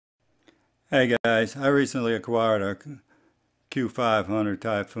Hey guys, I recently acquired a Q500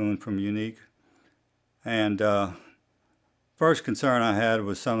 Typhoon from Yuneec, and first concern I had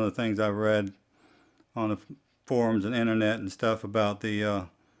was some of the things I've read on the forums and internet and stuff about the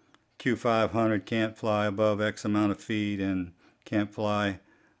Q500 can't fly above X amount of feet and can't fly,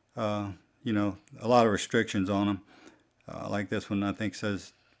 a lot of restrictions on them. Like this one, I think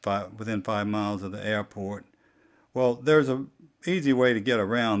says within 5 miles of the airport. Well, there's a easy way to get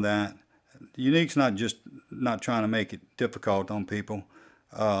around that. Yuneec's not trying to make it difficult on people.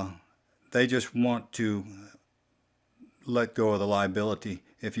 They just want to let go of the liability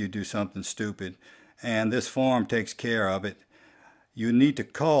if you do something stupid. And this form takes care of it. You need to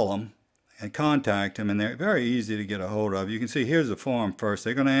call them and contact them, and they're very easy to get a hold of. You can see here's the form first.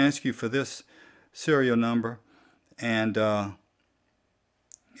 They're going to ask you for this serial number, and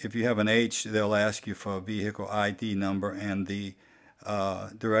if you have an H, they'll ask you for a vehicle ID number, and the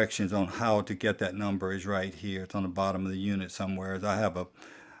directions on how to get that number is right here. It's on the bottom of the unit somewhere. I have a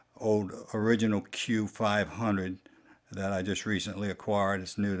old original Q500 that I just recently acquired.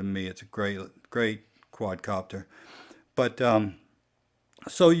 It's new to me. It's a great quadcopter. But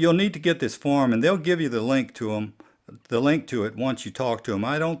so you'll need to get this form, and they'll give you the link to it once you talk to them.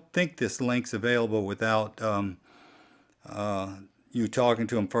 I don't think this link's available without you talking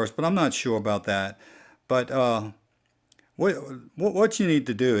to them first, but I'm not sure about that. But what you need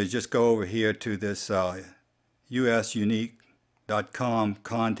to do is just go over here to this usuneec.com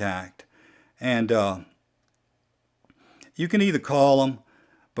contact, and you can either call them,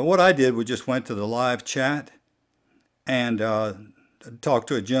 but what I did was just went to the live chat and talked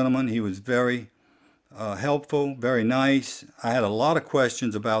to a gentleman. He was very helpful, very nice. I had a lot of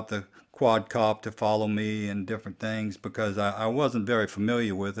questions about the quadcopter, follow me, and different things because I wasn't very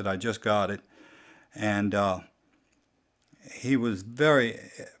familiar with it. I just got it, and he was very,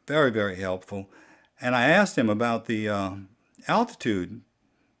 very, very helpful. And I asked him about the altitude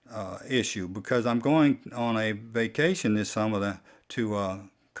issue because I'm going on a vacation this summer to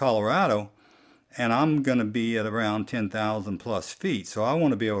Colorado, and I'm going to be at around 10,000 plus feet. So I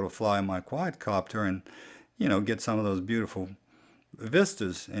want to be able to fly my quadcopter and, get some of those beautiful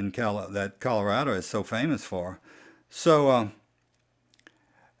vistas in that Colorado is so famous for. So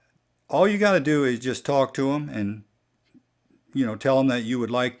all you got to do is just talk to them and tell them that you would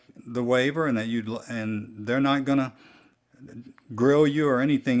like the waiver and that and they're not going to grill you or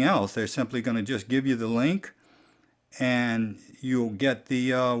anything else. They're simply going to just give you the link, and you'll get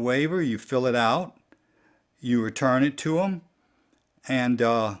the waiver. You fill it out, you return it to them, and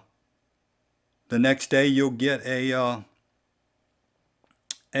the next day you'll get a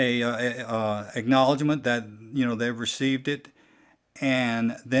acknowledgement that they've received it,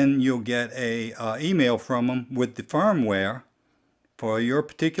 and then you'll get a email from them with the firmware for your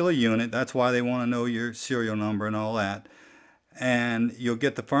particular unit. That's why they want to know your serial number and all that. And you'll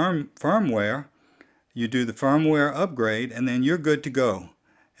get the firmware. You do the firmware upgrade, and then you're good to go.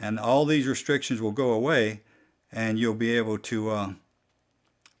 And all these restrictions will go away, and you'll be able to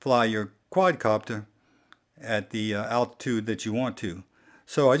fly your quadcopter at the altitude that you want to.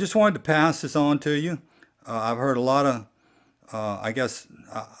 So I just wanted to pass this on to you. I've heard a lot of,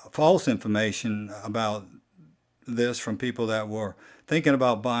 false information about this from people that were thinking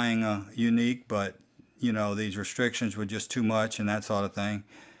about buying a Yuneec, but these restrictions were just too much and that sort of thing.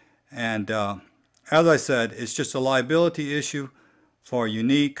 And as I said, it's just a liability issue for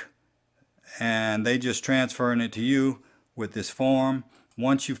Yuneec, and they just transferring it to you with this form.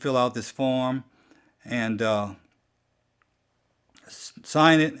 Once you fill out this form and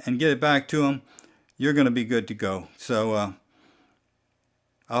sign it and get it back to them, you're going to be good to go. So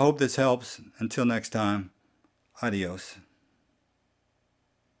I hope this helps. Until next time, adios.